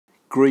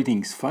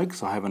Greetings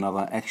folks, I have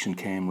another action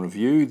cam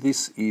review.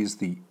 This is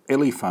the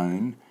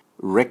Elephone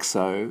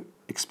REXSO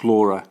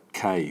Explorer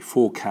K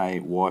 4K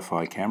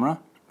Wi-Fi camera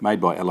made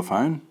by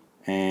Elephone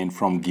and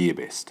from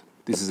Gearbest.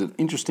 This is an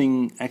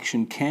interesting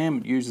action cam.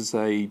 It uses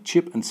a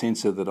chip and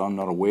sensor that I'm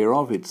not aware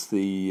of. It's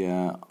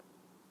the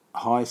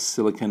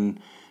HiSilicon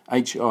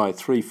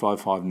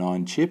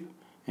HI3559 chip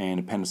and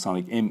a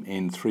Panasonic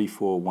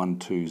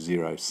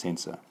MN34120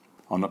 sensor.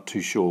 I'm not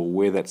too sure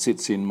where that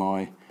sits in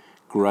my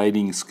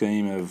grading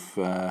scheme of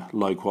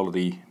low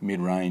quality,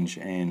 mid-range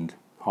and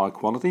high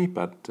quality,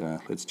 but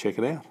let's check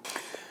it out.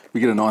 We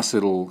get a nice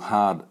little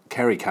hard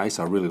carry case.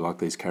 I really like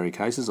these carry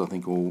cases. I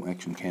think all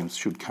action cams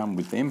should come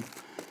with them.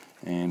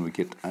 And we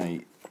get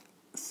a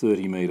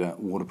 30-metre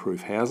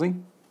waterproof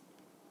housing.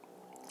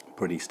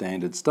 Pretty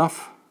standard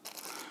stuff.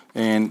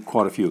 And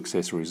quite a few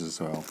accessories as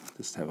well.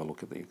 Just have a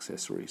look at the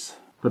accessories.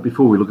 But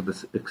before we look at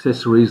the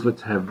accessories,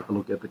 let's have a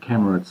look at the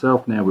camera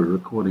itself. Now we're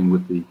recording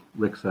with the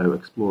REXSO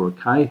Explorer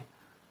K.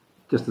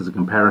 Just as a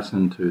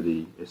comparison to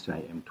the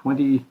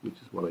SJM20, which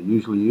is what I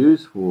usually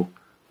use for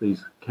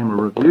these camera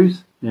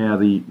reviews. Now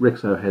the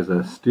REXSO has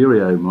a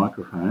stereo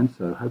microphone,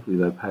 so hopefully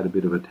they've paid a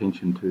bit of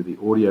attention to the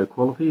audio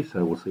quality,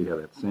 so we'll see how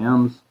that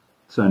sounds.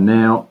 So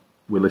now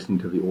we're listening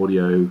to the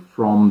audio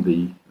from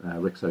the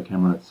REXSO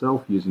camera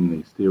itself using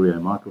the stereo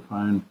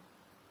microphone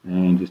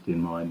and just in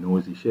my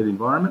noisy shed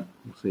environment.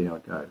 We'll see how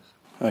it goes.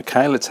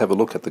 Okay, let's have a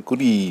look at the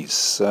goodies.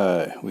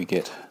 So we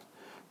get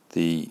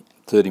the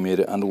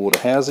 30-metre underwater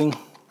housing.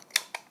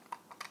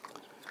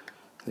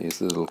 There's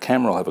the little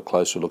camera. I'll have a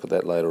closer look at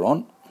that later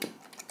on.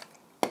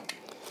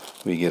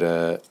 We get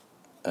a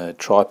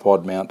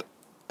tripod mount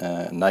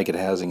naked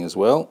housing as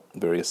well,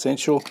 very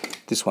essential.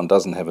 This one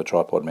doesn't have a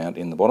tripod mount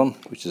in the bottom,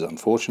 which is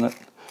unfortunate.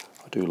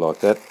 I do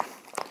like that.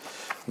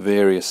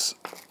 Various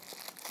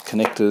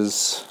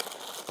connectors,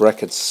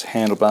 brackets,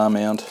 handlebar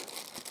mount,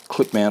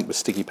 clip mount with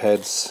sticky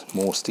pads,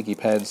 more sticky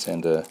pads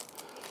and a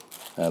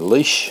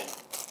leash,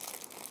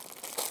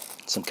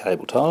 some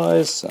cable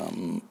ties,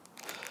 some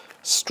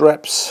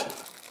straps,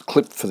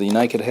 clip for the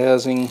naked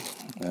housing,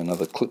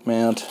 another clip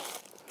mount,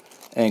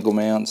 angle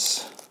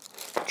mounts,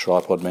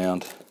 tripod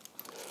mount,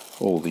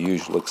 all the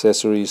usual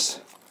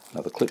accessories,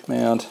 another clip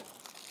mount,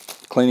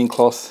 cleaning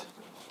cloth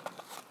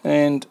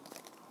and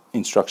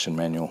instruction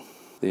manual.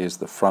 There's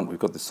the front. We've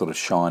got this sort of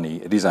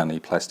shiny, it is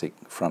only plastic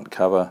front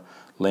cover,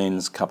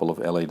 lens, couple of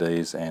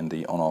LEDs and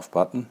the on-off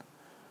button.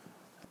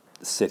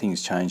 The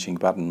settings changing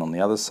button on the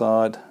other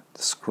side,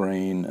 the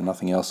screen and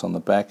nothing else on the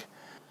back.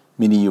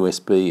 Mini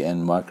USB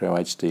and micro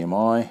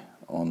HDMI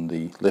on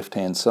the left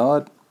hand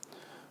side.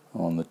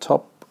 On the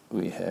top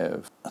we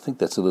have, I think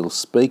that's a little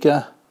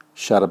speaker,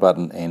 shutter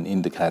button and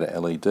indicator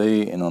LED,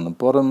 and on the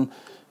bottom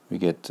we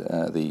get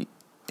the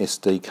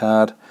SD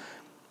card.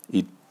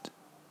 It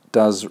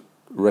does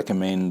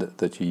recommend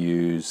that you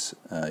use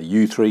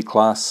U3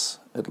 class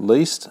at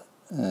least,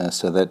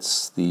 so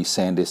that's the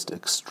SanDisk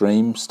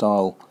Extreme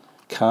style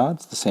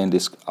cards. The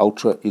SanDisk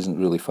Ultra isn't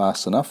really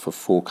fast enough for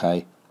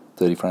 4K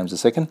 30 frames a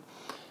second.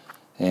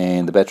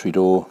 And the battery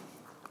door,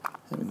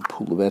 let me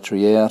pull the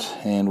battery out,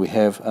 and we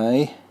have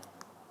a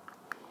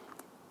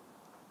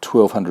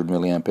 1200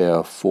 milliamp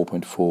hour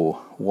 4.4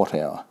 watt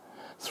hour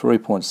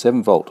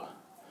 3.7 volt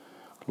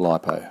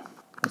LiPo.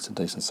 That's a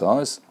decent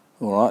size.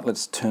 Alright,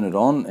 let's turn it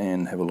on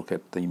and have a look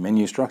at the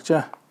menu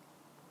structure.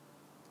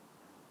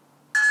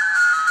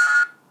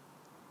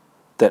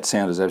 That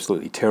sound is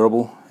absolutely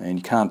terrible and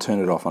you can't turn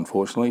it off,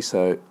 unfortunately,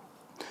 so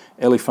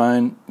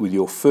Elephone, with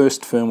your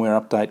first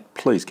firmware update,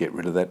 please get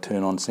rid of that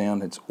turn on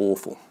sound. It's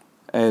awful.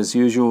 As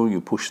usual,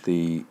 you push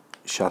the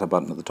shutter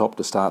button at the top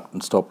to start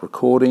and stop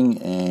recording,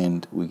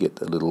 and we get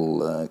a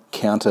little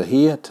counter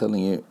here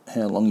telling you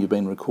how long you've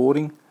been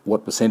recording,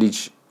 what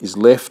percentage is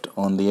left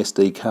on the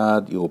SD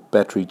card, your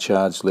battery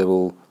charge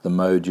level, the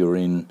mode you're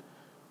in,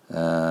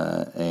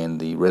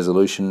 and the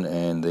resolution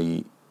and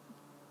the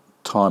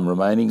time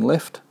remaining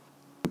left.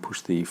 You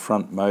push the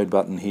front mode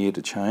button here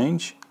to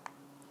change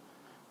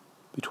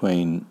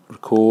between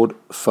record,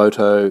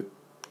 photo,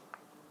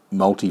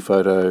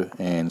 multi-photo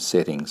and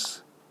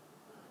settings.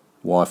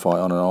 Wi-Fi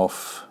on and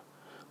off,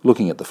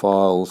 looking at the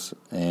files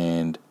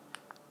and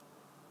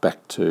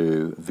back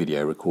to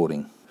video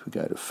recording. If we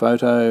go to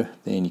photo,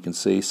 then you can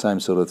see same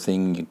sort of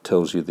thing. It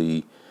tells you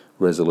the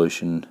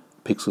resolution,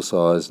 pixel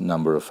size,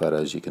 number of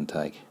photos you can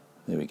take.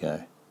 There we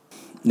go.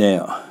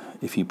 Now,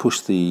 if you push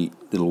the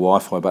little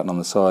Wi-Fi button on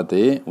the side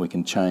there, we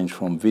can change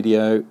from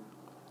video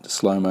to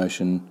slow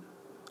motion,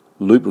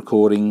 loop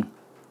recording,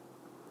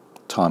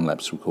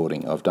 time-lapse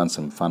recording. I've done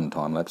some fun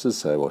time-lapses,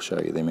 so I'll show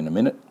you them in a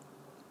minute.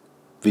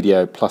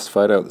 Video plus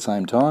photo at the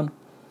same time,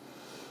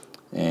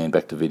 and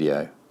back to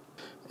video.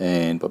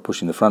 And by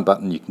pushing the front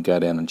button you can go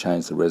down and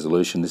change the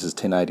resolution. This is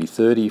 1080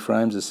 30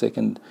 frames a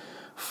second,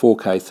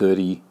 4K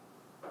 30,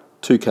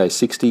 2K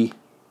 60.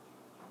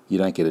 You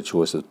don't get a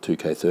choice of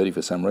 2K 30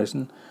 for some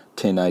reason.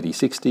 1080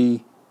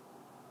 60,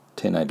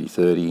 1080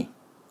 30,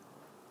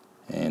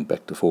 and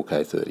back to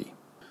 4K 30.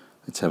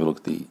 Let's have a look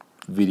at the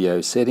video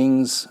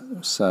settings.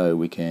 So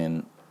we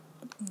can,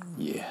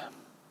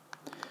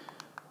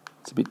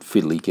 It's a bit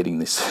fiddly getting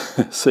this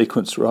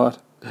sequence right.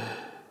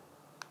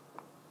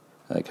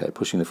 Okay,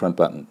 pushing the front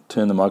button.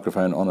 Turn the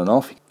microphone on and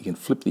off. You can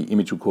flip the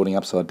image recording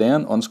upside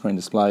down, on-screen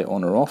display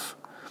on or off.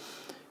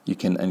 You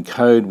can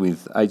encode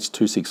with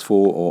H.264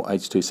 or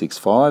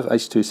H.265.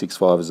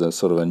 H.265 is a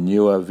sort of a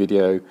newer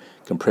video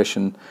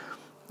compression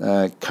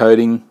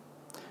coding.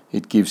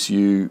 It gives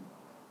you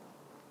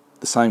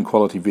the same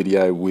quality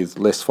video with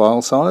less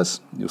file size.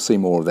 You'll see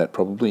more of that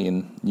probably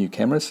in new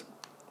cameras.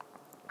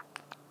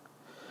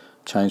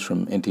 Change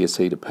from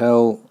NTSC to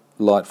PAL,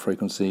 light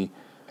frequency,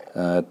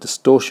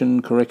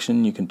 distortion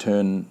correction. You can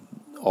turn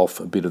off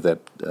a bit of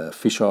that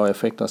fisheye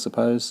effect, I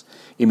suppose.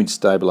 Image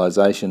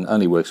stabilization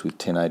only works with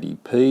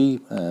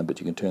 1080p, but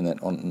you can turn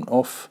that on and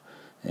off.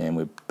 And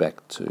we're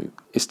back to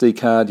SD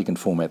card. You can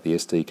format the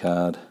SD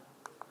card.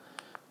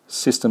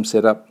 System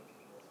setup.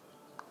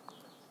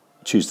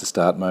 Choose the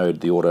start mode,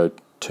 the auto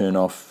turn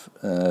off,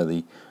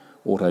 the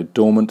auto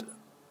dormant.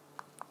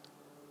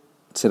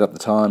 Set up the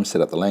time, set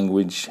up the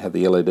language, have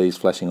the LEDs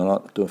flashing or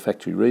not, do a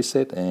factory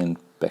reset, and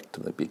back to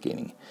the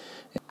beginning.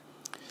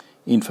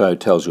 Info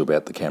tells you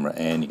about the camera,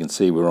 and you can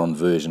see we're on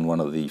version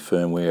 1 of the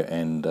firmware,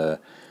 and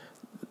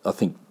I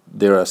think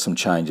there are some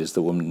changes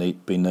that will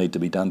need to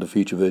be done to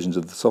future versions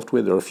of the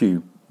software. There are a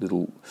few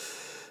little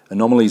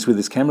anomalies with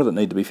this camera that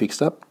need to be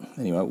fixed up.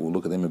 Anyway, we'll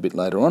look at them a bit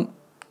later on.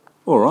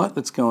 Alright,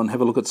 let's go and have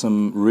a look at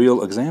some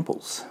real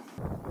examples.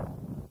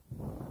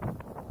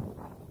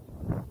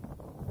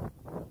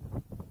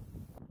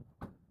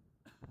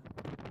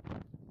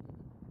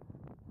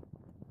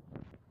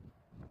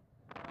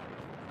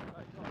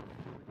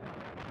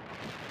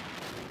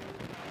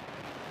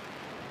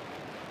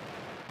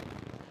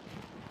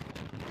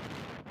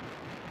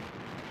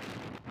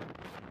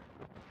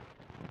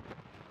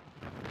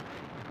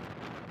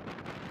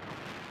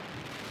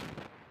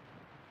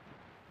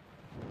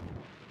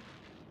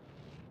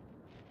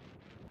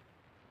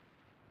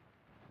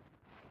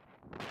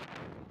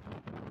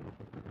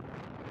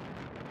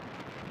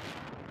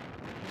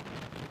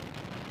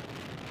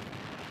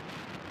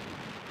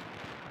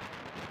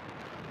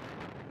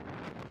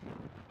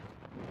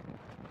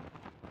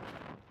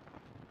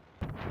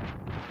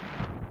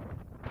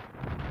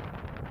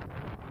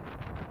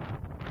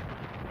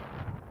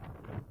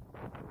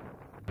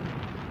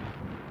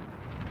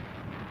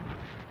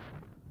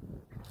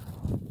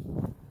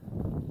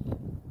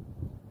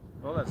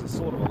 Well, that's a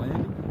sort of a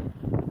landing.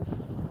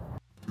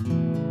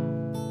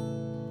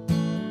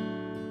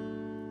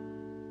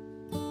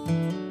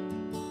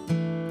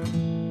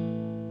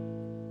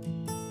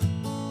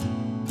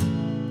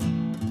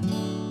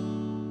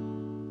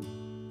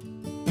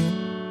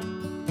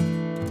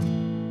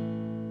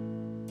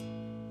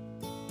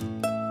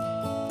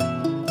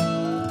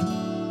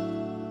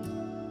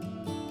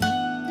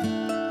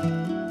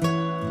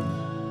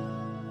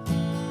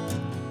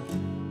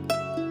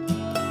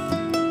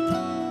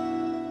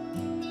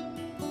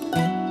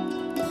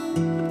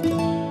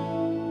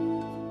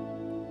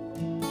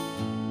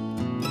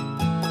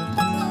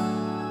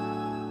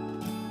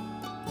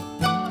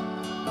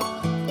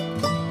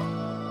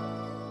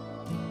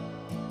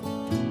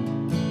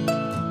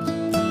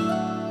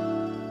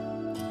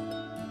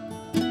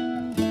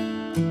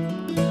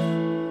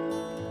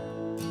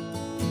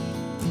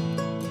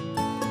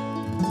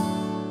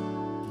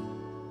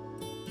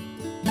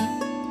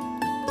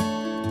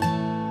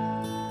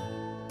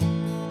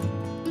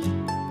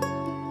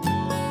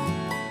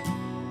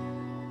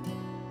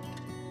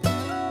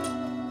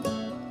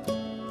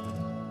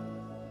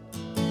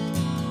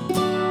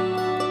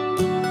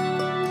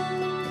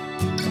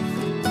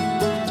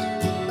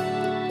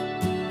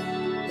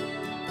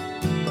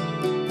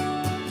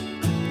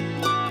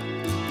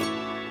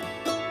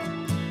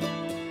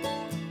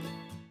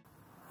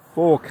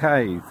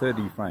 .4K,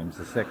 30 frames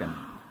a second.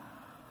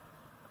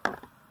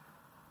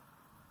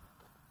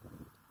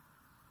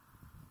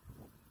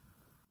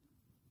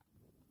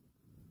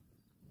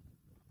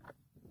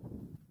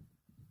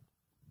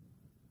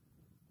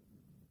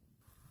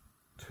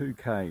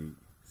 .2K,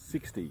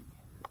 60.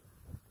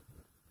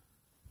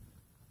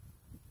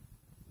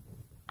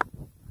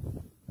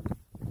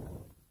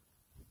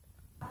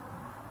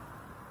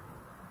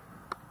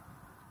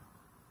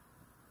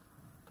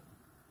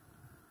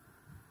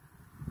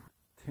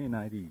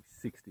 .1080,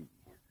 60.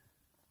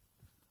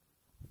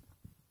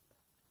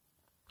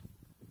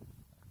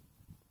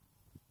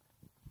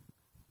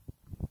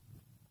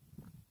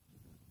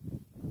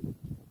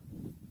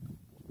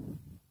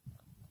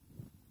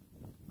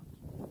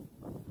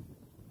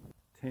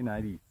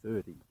 .1080,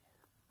 30.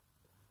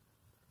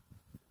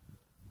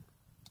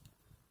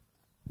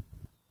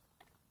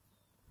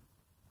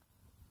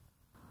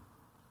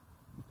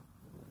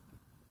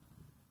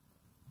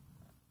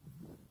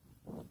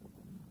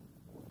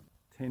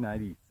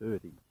 .1080,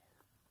 30.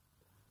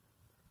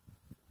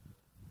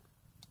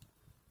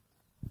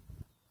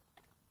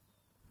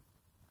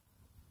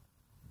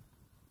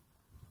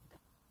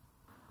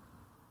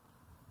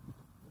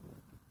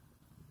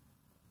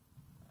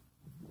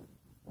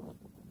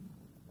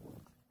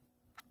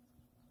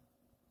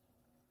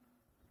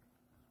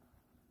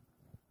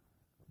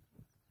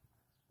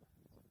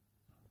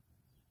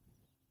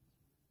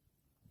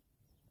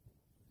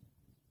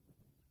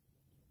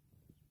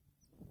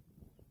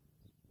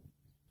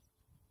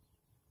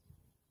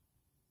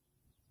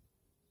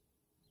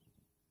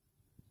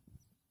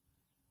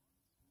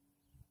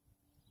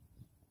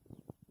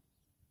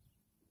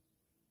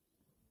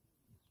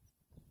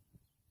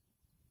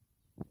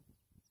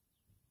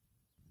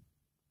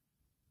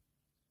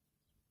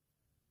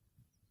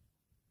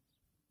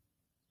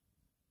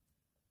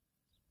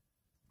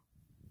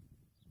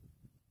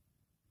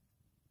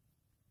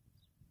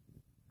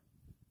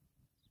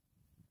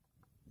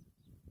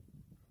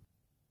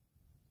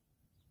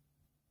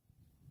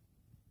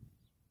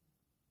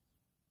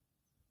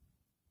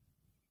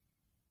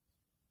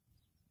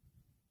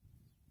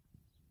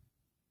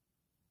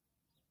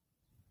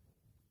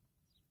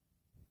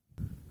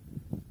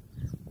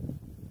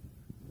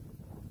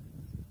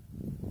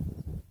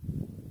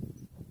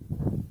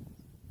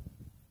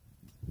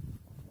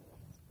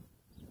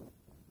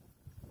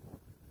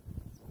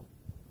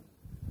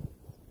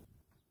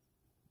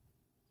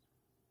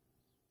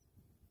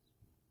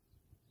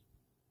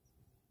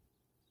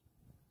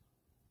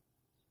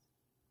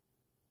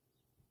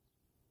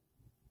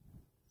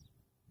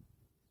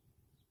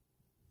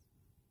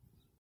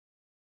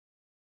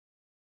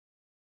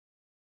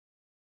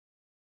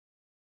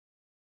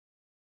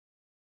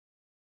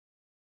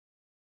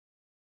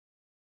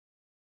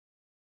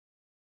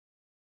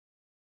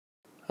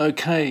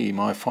 Okay,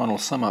 my final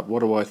sum up. What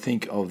do I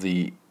think of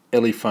the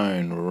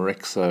Elephone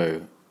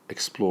REXSO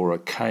Explorer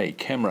K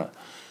camera?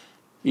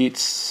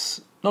 It's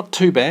not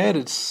too bad.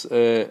 It's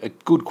a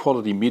good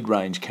quality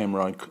mid-range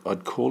camera,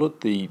 I'd call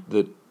it. The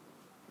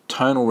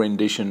tonal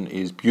rendition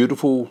is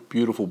beautiful,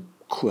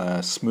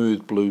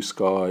 smooth blue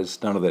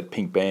skies, none of that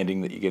pink banding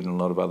that you get in a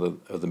lot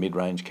of the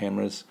mid-range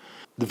cameras.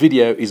 The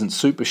video isn't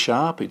super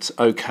sharp, it's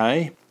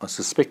okay. I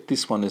suspect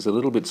this one is a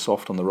little bit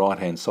soft on the right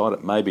hand side.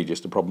 It may be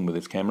just a problem with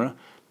its camera.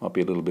 Might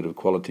be a little bit of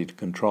quality to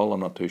control, I'm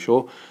not too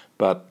sure.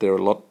 But there are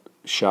a lot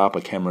sharper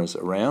cameras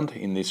around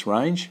in this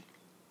range.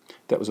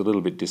 That was a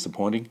little bit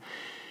disappointing.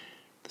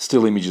 The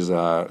still images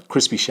are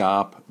crispy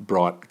sharp,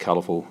 bright,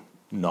 colourful,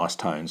 nice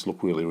tones,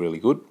 look really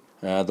good.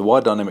 The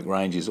wide dynamic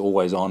range is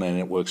always on and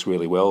it works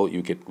really well.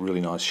 You get really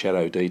nice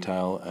shadow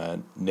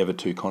detail, never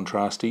too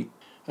contrasty.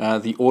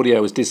 The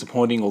audio is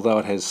disappointing, although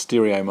it has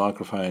stereo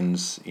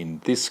microphones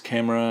in this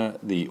camera.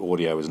 The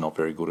audio is not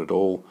very good at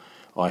all.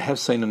 I have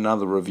seen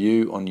another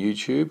review on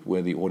YouTube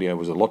where the audio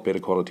was a lot better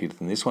quality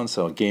than this one,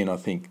 so again I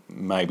think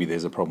maybe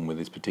there's a problem with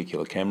this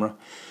particular camera.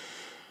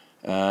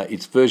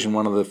 It's version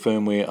 1 of the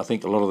firmware. I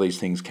think a lot of these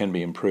things can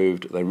be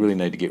improved. They really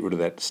need to get rid of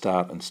that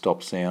start and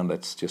stop sound.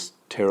 That's just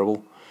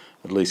terrible.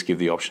 At least give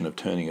the option of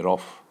turning it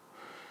off.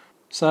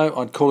 So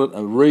I'd call it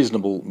a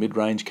reasonable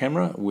mid-range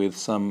camera with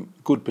some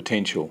good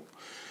potential.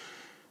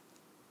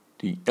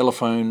 The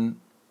Elephone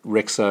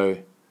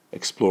REXSO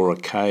Explorer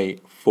K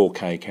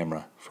 4K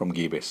camera from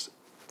Gearbest.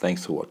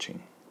 Thanks for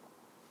watching.